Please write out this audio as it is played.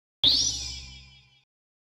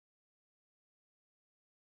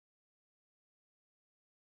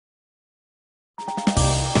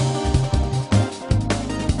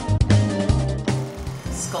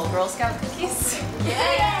Girl Scout cookies.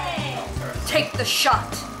 Yay! Take the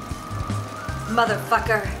shot,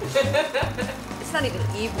 motherfucker. It's not even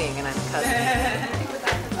evening and I'm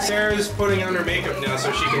cussing. Sarah's putting on her makeup now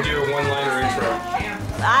so she can do a one-liner intro.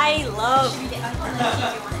 I love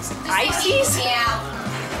Ices. Yeah.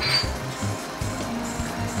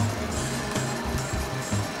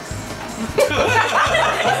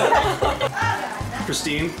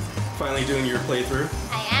 Christine, finally doing your playthrough.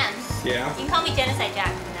 I am. Yeah? You can call me Genocide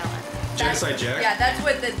Jack from now on. Genocide Jack? Yeah, that's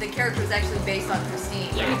what the character was actually based on, Christine.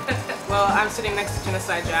 Well, I'm sitting next to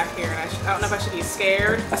Genocide Jack here, and I don't know if I should be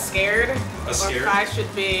scared, or if I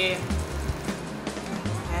should be.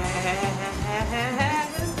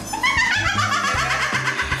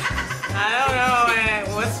 I don't know.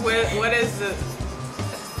 What is the?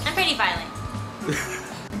 I'm pretty violent.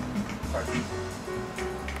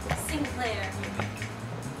 Sinclair.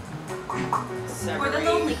 For the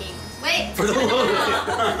lonely game. Wait. For the lonely.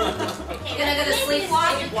 You gonna go to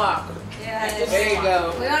sleepwalk? Walk. Yeah. There you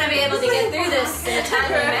go. We want to be able to get through this in a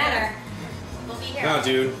timely manner. We'll be here. No,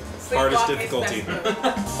 dude. Hardest difficulty.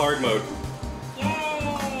 Hard mode.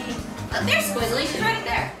 Yay! Look, there's Squizzly. She's right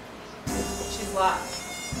there. She's locked.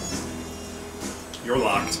 You're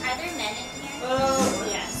locked. Are there men in here? Oh,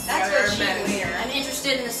 Yes. That's There what are she's men in weird. here. I'm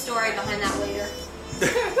interested in the story behind that waiter.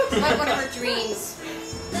 Like one of her dreams.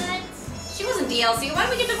 But She wasn't DLC. Why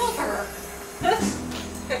did we get to vote for her?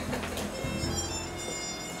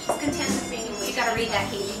 She's content with being a waiter. You gotta read that,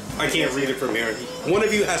 Katie. I can't read it from here. One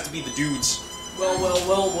of you has to be the dudes. well,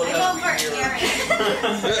 what I go for Aaron.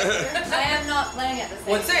 I am not playing it the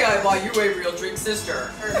same. Let's say I buy you a real drink,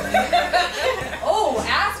 sister. Oh,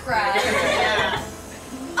 ass grab. Yeah.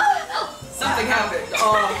 Something happened.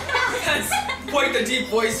 Oh, that's quite the deep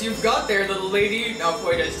voice you've got there, little lady. Not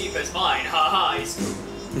quite as deep as mine. Ha ha.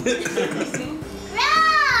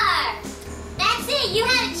 Roar! That's it. You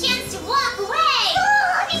had a chance to walk away.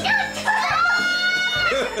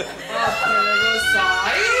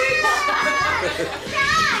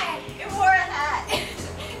 You wore a hat.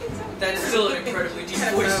 That's still an incredibly deep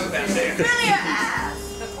voice you have there. Really your ass.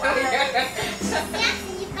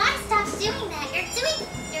 Jackson, you've got to stop doing that. You're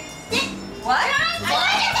What?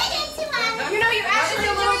 You know, you're actually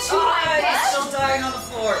a little too high I'm pitched. still dying on the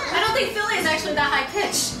floor. I don't think Philly is actually that high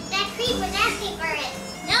pitched. That creep was asking for it.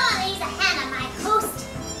 No one lays a hand on my coast.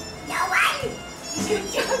 No one. I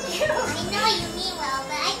know you mean well,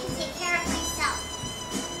 but I can take care of myself.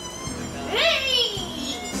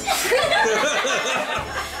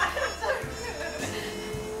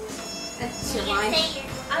 That's your You line. say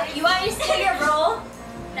you want me to say your role?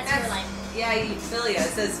 That's your line. Yeah, Filia.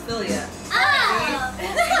 It says Filia. Oh!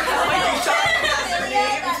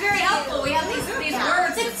 It's very helpful. We have these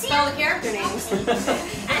words that spell the character names.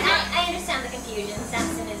 I understand the confusion.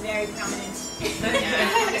 Samson is very prominent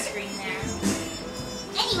on the screen there.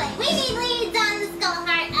 Anyway, we need leads on the skull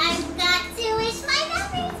heart. I've got to wish my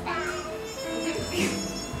memories back.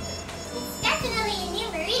 It's definitely a new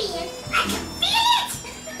meridian. I can feel it!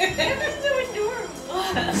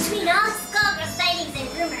 Between all the Skullgirl sightings and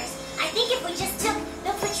rumors, I think if we just took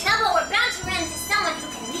the for trouble, we're bound to run into someone who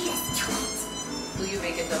can lead us to it. Will you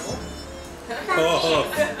make it double? Oh.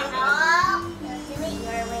 Oh, you'll do it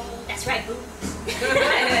your way. That's right, boo.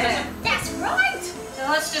 That's right. So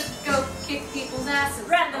let's just go kick people's asses.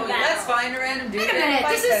 Random battle. Let's find a random dude Wait a and minute,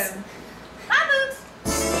 fight this is- them. Bye, boobs.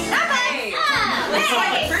 Hey, let's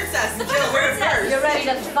find the princess and kill her first. You ready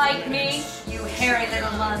to fight me, you hairy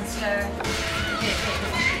little monster?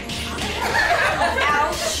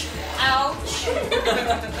 Ouch! Ouch!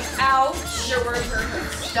 Ouch! Your word for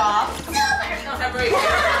Stop! Have right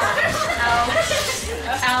Ouch!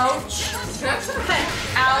 Ouch! Ouch!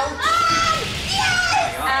 Ouch!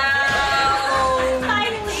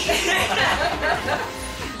 Finally.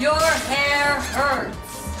 Your hair hurts.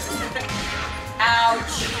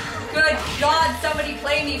 Ouch! Good God, somebody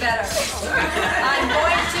play me better. I'm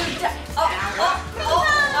going to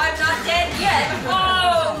I'm not dead yet.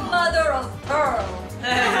 Oh, mother of pearl.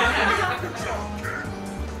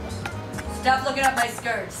 Stop looking at my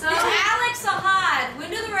skirt. So Alex Ahad, when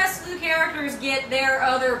do the rest of the characters get their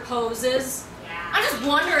other poses? I'm just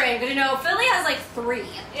wondering, because you know, Philly has like 3.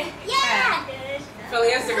 Yeah.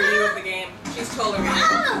 Philly has the review of the game. She's totally ready.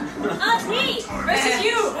 Oh, it's me. Versus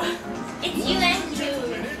you. It's you and you.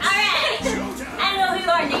 All right. I don't know who you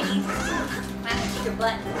are, Nikki. I'm gonna kick your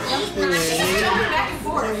butt. Jumping back and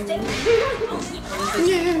forth.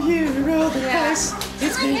 Yeah, you roll the dice.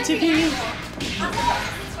 It's meant to be.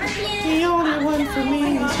 The only one for me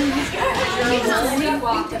is you.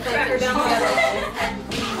 Sleepwalk to think you're down together.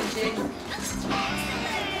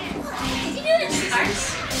 Did you do it?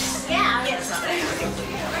 Yeah.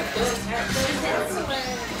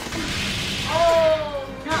 Oh,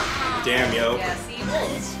 no. Damn, yo. Yeah, see?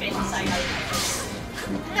 This fish is like... I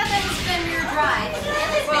thought that was been your drive.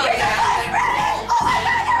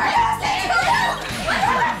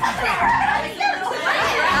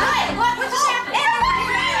 Well, What just happened?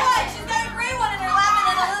 She's got a gray one in her lap and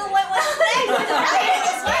then a little white one.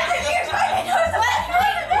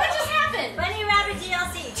 What just happened? Bunny Rabbit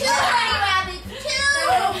DLC. Two bunny rabbits. Two.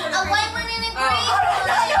 A white one and a gray one.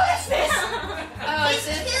 Oh, It's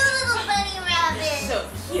two little bunny rabbits. So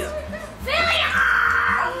cute.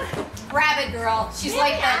 Rabbit girl. She's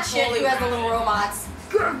like that chick who has the little robots.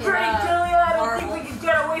 Great, Yeah. Filia, I don't think we can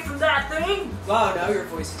get away from that thing. Wow, now your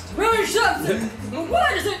voice is too. Really something.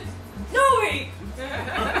 What is it? Noe!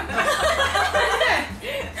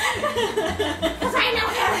 Because I know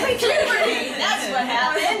every puberty. That's what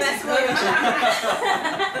happened. That's what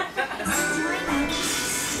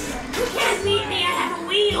You can't beat me, I have a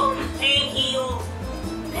wheel. Pain heel.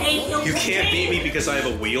 Pain heel. You can't beat me because I have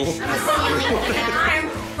a wheel. I'm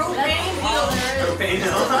propane healer. Propane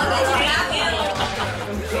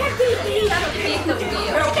Can't beat me. Beat the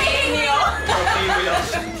wheel. Propane heel.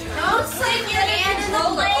 Don't stick your hand in the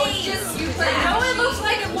blade. I know it looks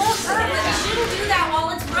like it won't hurt, but you shouldn't do that while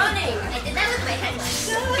it's running. I did that with my headlights.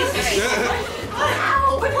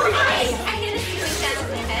 Ow! But why? I did a ceiling fan with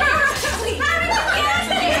my head.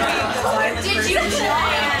 Did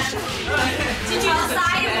you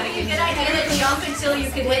decide it would be a good idea to jump until you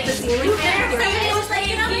could hit the ceiling fan? It was like,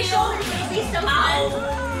 you know, my shoulders would be so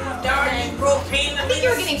Darn propane. I think you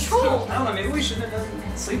were getting trolled. I don't know, maybe we should have done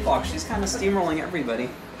Sleepwalk. She's kind of steamrolling everybody.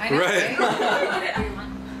 I know, Right.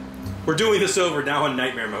 We're doing this over now in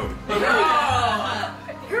nightmare mode.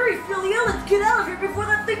 Hurry, Filia, let's get out of here before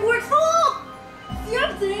that thing works. Oh!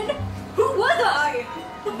 Something? Who was I?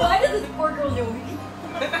 Why does this poor girl know me?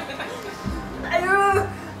 I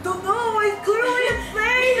don't know. It's clearly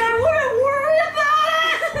insane. I wouldn't worry about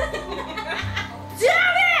it.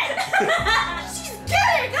 Damn it! She's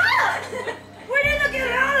getting up. We need to get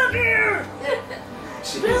out of here.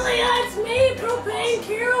 Filia, it's me, Propane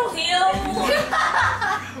Carol.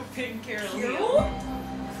 Pink Carol. You?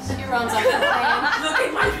 She runs up the plane. Look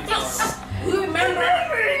at my face! You remember?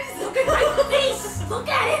 Look at my face! Look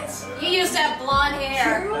at it! You used to have blonde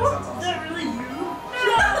hair. Is that really you?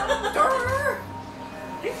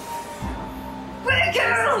 Wait,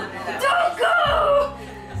 Carol! Don't go!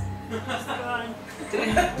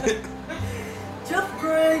 Just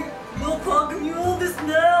Greg, no talking you all this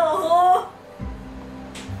now, huh?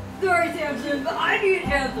 Sorry, Samson, but I need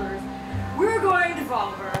answers. We're going to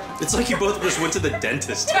follow her. It's like you both just went to the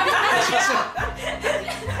dentist. Now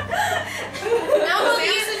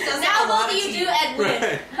what do you do, Edwin?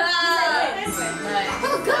 Right.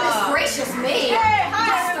 Oh, goodness gracious me. Hey,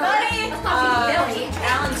 hi everybody. Billy.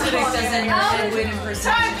 Alan Tudyk doesn't Edwin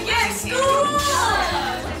impersonate. Time to get school!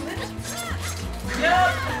 Yep.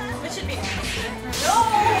 It should be. No!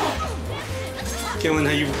 Kaylin,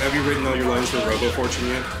 have you written all your lines for Robo Fortune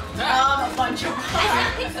yet? A bunch of. I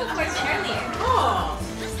think so fortune earlier. Oh.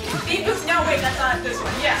 No, wait, that's not this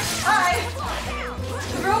one. Yeah. Hi.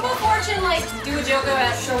 Robo Fortune, like, do a joke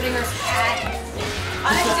about Schrodinger's cat.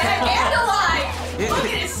 I'm dead and alive. Look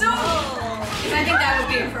at it, so. Because I think that would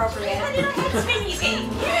be appropriate. That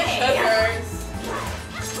hurts.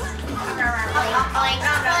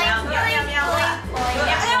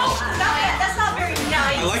 That's not very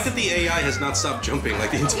nice. I like that the AI has not stopped jumping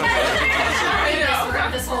like the entire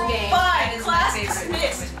Throughout this whole game. Fine, it's my Class favorite.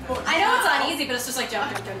 dismissed. I know it's not easy, but it's just like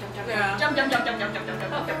jump, jump, jump, jump, jump. Yeah. Jump, jump, jump, jump, jump, jump, jump,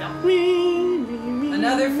 jump, jump.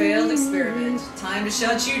 Another failed experiment. Time to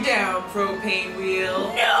shut you down, propane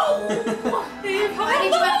wheel. No! Why did you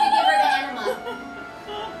have to give her to Enema?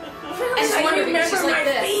 I just wonder because she's like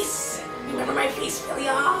this. face. Remember my face,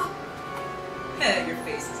 Filia? Your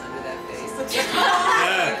face is under that face.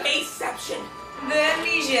 Yeah. Faceception. The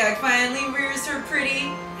amnesiac finally rears her pretty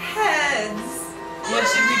heads. What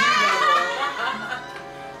should we do now?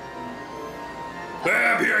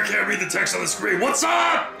 Bam, here I can't read the text on the screen. What's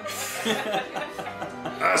up?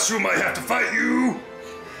 I assume I have to fight you.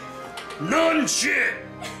 None shit.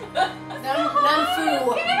 None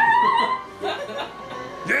foo.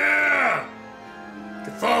 Yeah.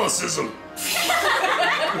 Catholicism.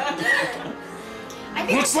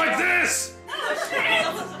 Looks like this.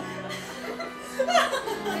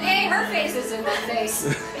 Hey, her face is in that face.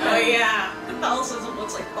 Oh yeah. Catholicism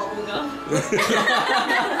looks like bubblegum.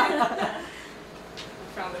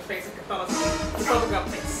 Found the face of Catholicism. The bubblegum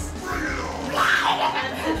face.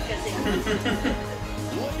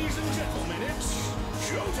 Ladies and gentlemen, it's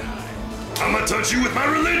showtime. I'ma touch you with my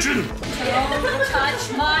religion. Don't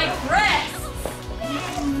touch my breasts.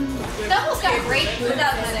 Double's got great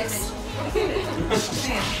without medics.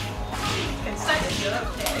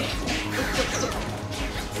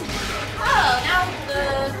 Oh, now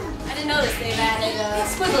I didn't notice they've added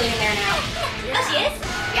Squiggly in there now. Oh, she is?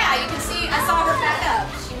 Yeah, you can see. I saw her back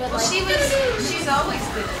up. She would like. She's always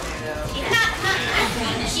been in there though.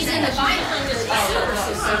 Not She's in the final.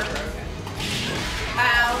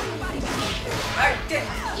 Ow.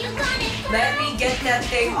 You got it. Let me get that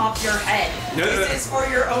thing off your head. This is for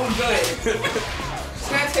your own good.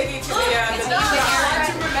 Can I take you to the If you want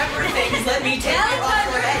to remember things, let me take you off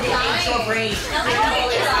your head and eat your brain.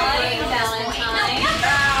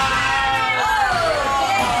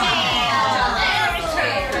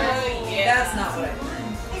 That's not what I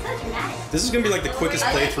meant. This is gonna be like the quickest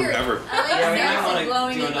playthrough ever. I like Samson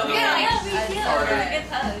blowing me.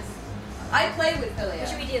 I play with Filia. What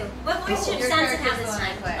should we do? What voice should Samson have this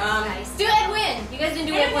time? Do Edwin. You guys didn't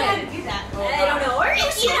do Edwin. do that. I don't know. Or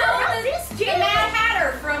the Mad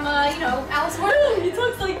Hatter from Alice in Wonderland. He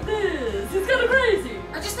talks like this. It's kind of crazy.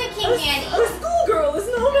 Or just like King Candy. A schoolgirl is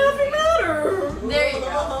no laughing matter. There you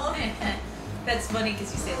go. That's funny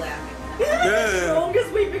because you say laughing. As long as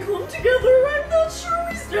we become together, I'm not sure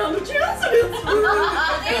we stand a chance against her.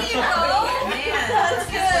 There you go. Man, That's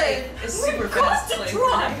good. It's super We've got fast to play.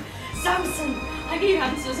 try. Samson, I need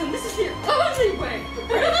answers, and this is the only way.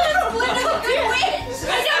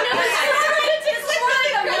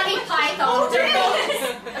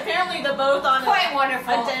 Apparently they're both on quite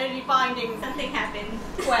wonderful Identity finding. Something happened.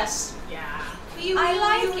 Quest. Yeah. I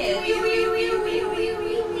like it.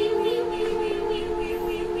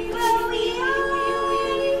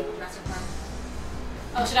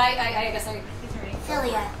 Oh, should I guess I...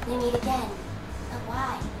 Filia, we meet again. But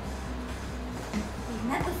why? We've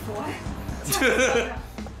met before.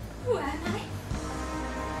 Who am I?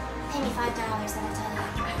 Pay me $5 and I'll tell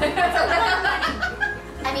you.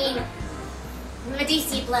 I mean,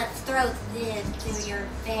 Medici blood through your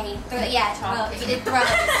vein. It throws.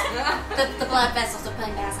 The blood vessels are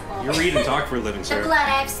playing basketball. You read and talk for a living, The sir. blood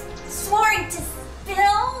I've sworn to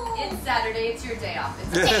spill. It's Saturday, it's your day off.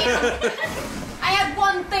 Damn. I had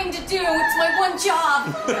one thing to do. It's my one job.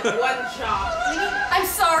 One job. I'm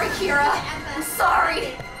sorry, Kira. I'm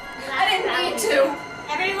sorry. I didn't mean to.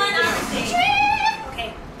 Everyone on the stage. Okay.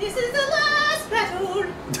 This is the last battle.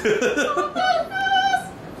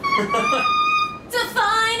 The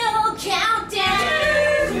final countdown.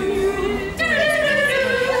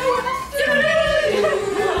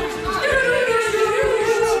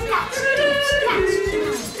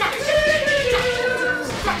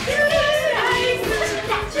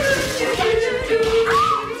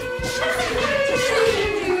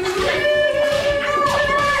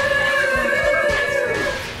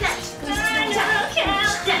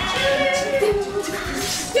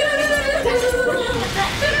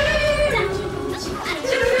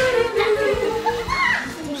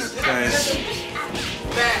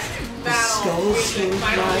 Best battle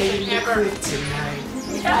final ever.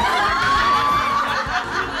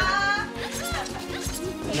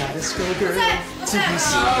 Not a skullgirl to be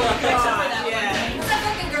seen. Oh god, yeah. What's that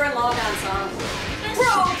fucking Gurren Lagann song?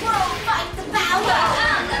 Bro, fight the battle.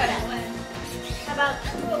 How about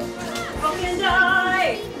fucking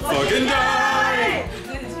die? Fucking die!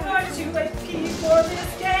 Aren't you ready for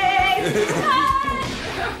this game?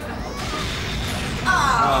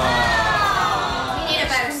 We need a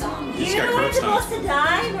better song. He's You got were growth supposed stones. to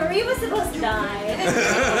die. Marie was supposed to die.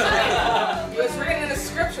 It was written in the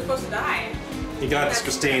script you're supposed to die. You got this,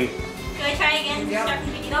 Christine. Can I try again? Start from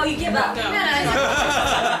the beginning? No, you give up. No.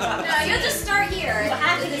 No, you'll just start here. You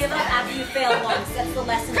have to give up after you fail once. That's the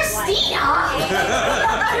lesson of life. Christina!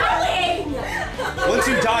 Once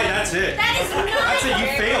you die, that's it. That is not... That's it, you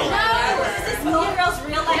failed. No! Is this Skullgirls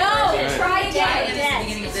real life No! version? Try again.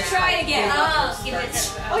 Yes. Try it again. Oh,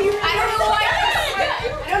 Oh, you I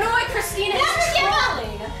don't know why Christina is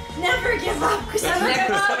trolling. Never give up. Never Never give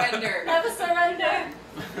up. surrender. Never surrender.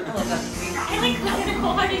 I love that movie. I like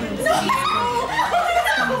Nicole Hardy.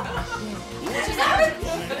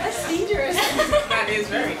 That's dangerous. That is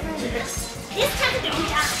very dangerous. This time don't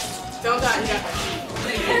die. Don't die, Jeff.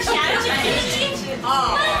 Your shadow.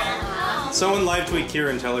 Oh. Someone live tweet Kira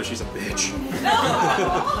and tell her she's a bitch.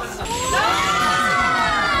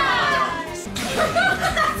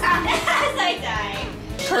 As I die.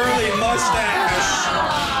 Curly mustache.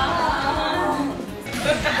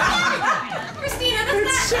 Christina,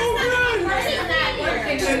 It's so good.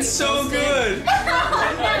 It's so good.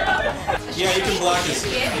 Yeah, you can block this.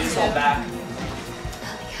 He's all back.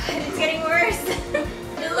 It's getting worse.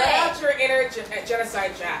 Let out your inner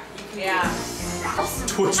genocide Jack. Yeah.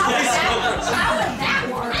 Twitch. How would that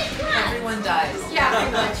work? Everyone dies. Yeah,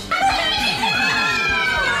 pretty much.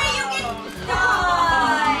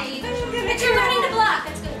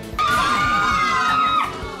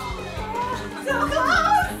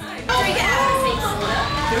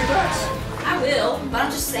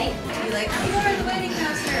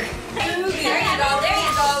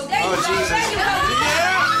 Oh,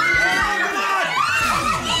 Jesus.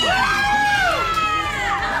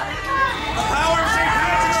 Yeah! The power of St.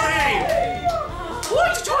 Patrick's Day! The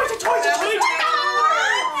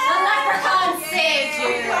leprechaun saved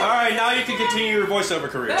you. Alright, now you can continue your voiceover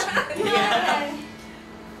career.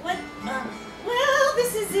 What? Well,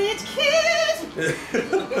 this is it, kid.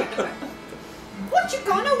 What you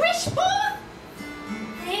gonna wish for? I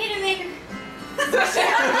hate to make her.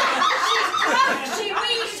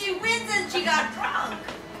 She wins and she got drunk.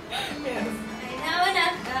 I know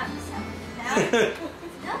enough. Now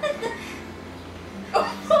that the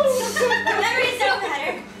memories don't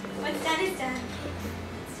matter. What's done is done.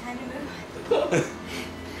 It's time to move on.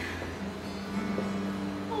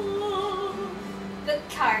 Good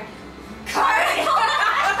card. Carol.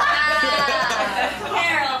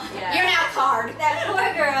 Yeah. You're now card. That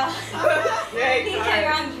poor girl. I think I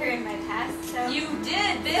wronged her in my past, so. You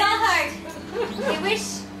did, bitch. Skullheart. I wish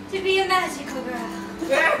to be a magical girl.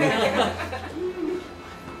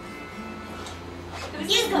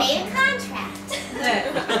 You've made a contract.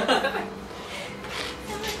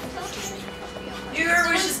 Your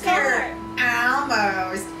wish is pure.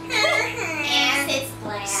 Almost. Acid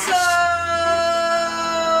splash. So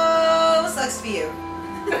sucks for you.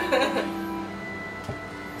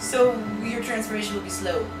 So your transformation will be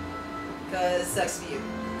slow. Cause sucks for you.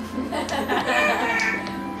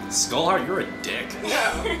 Skullheart, you're a dick.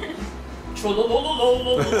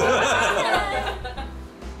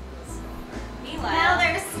 Now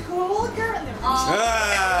there's Skullgirl and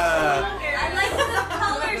Ah. I like the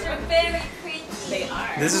colors are very pretty. They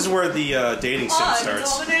are. This is where the dating sim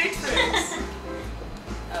starts.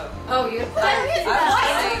 Oh, you. Wait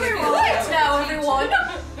now, everyone.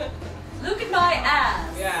 Look at my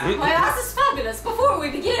ass. Yeah. My ass is fabulous. Before we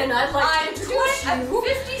begin, I'd like to introduce I'm you.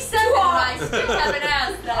 57 and I still have an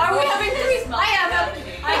ass. Are we having three? I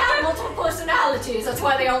have multiple personalities. That's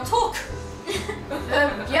why they all talk.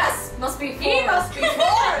 Yes, must be four. He must be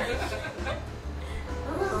bored.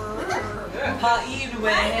 Ha'id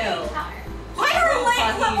well. Why is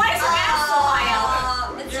her ass so high up?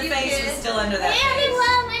 Your face is still under that Hey face.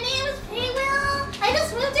 everyone, my name is Paywell. I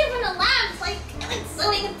just moved in from the labs, like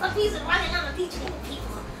sewing and puppies and running on the beach with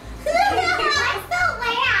people. I'm so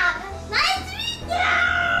loud. Nice to meet you.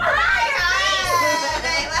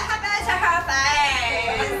 What happened to her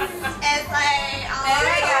face? It's like, oh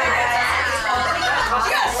my god.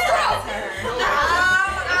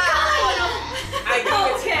 I give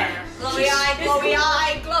it to her. Glowy eye, glowy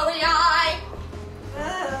eye, glowy eye.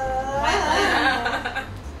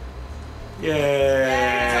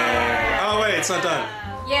 Yay! Oh wait, it's not done.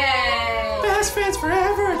 Yay! Best friends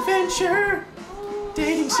forever adventure.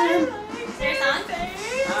 Dating sim. Is there a song?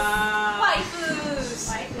 Waifus.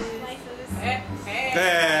 Hey.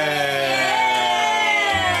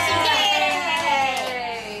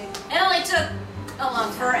 Yay! It only took a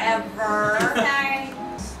long Forever. Sorry.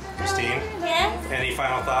 Christine, Yes? any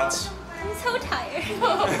final thoughts? I'm so tired.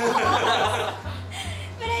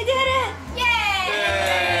 But I did it!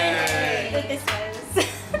 Yay! Like this was.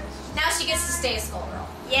 Now she gets to stay a skullgirl.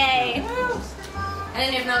 Yay! I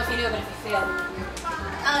didn't even know if you knew, but if you failed,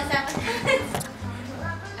 Oh, is that what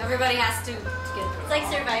everybody has to get it's like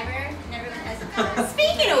Survivor, and everyone has a color.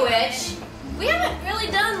 Speaking of which, we haven't really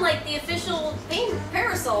done like the official Paint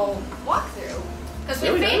Parasol walkthrough. Because we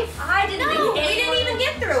didn't even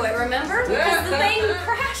get through it, remember? Because the thing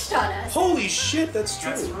crashed on us. Holy shit, that's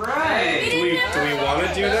true. That's right. Do we want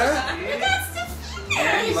to do that? We got to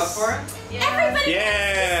Yeah, you up for it? Everybody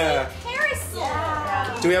Yeah.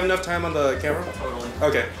 Parasol! Do we have enough time on the camera? Totally.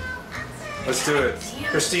 Okay. Let's do it.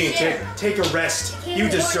 Christine, take a rest. You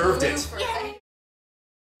deserved it.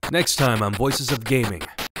 Next time on Voices of Gaming.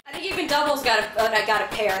 I think even Double's got a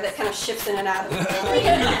pair that kind of shifts in and out of it.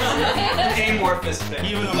 Amorphous thing.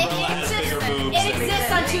 Even Umbrella has bigger boobs. It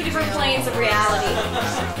exists on two different planes of reality.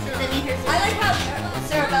 I like how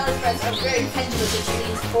Cerebella's friends are very pendulous and she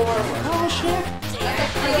leans forward. Oh shit.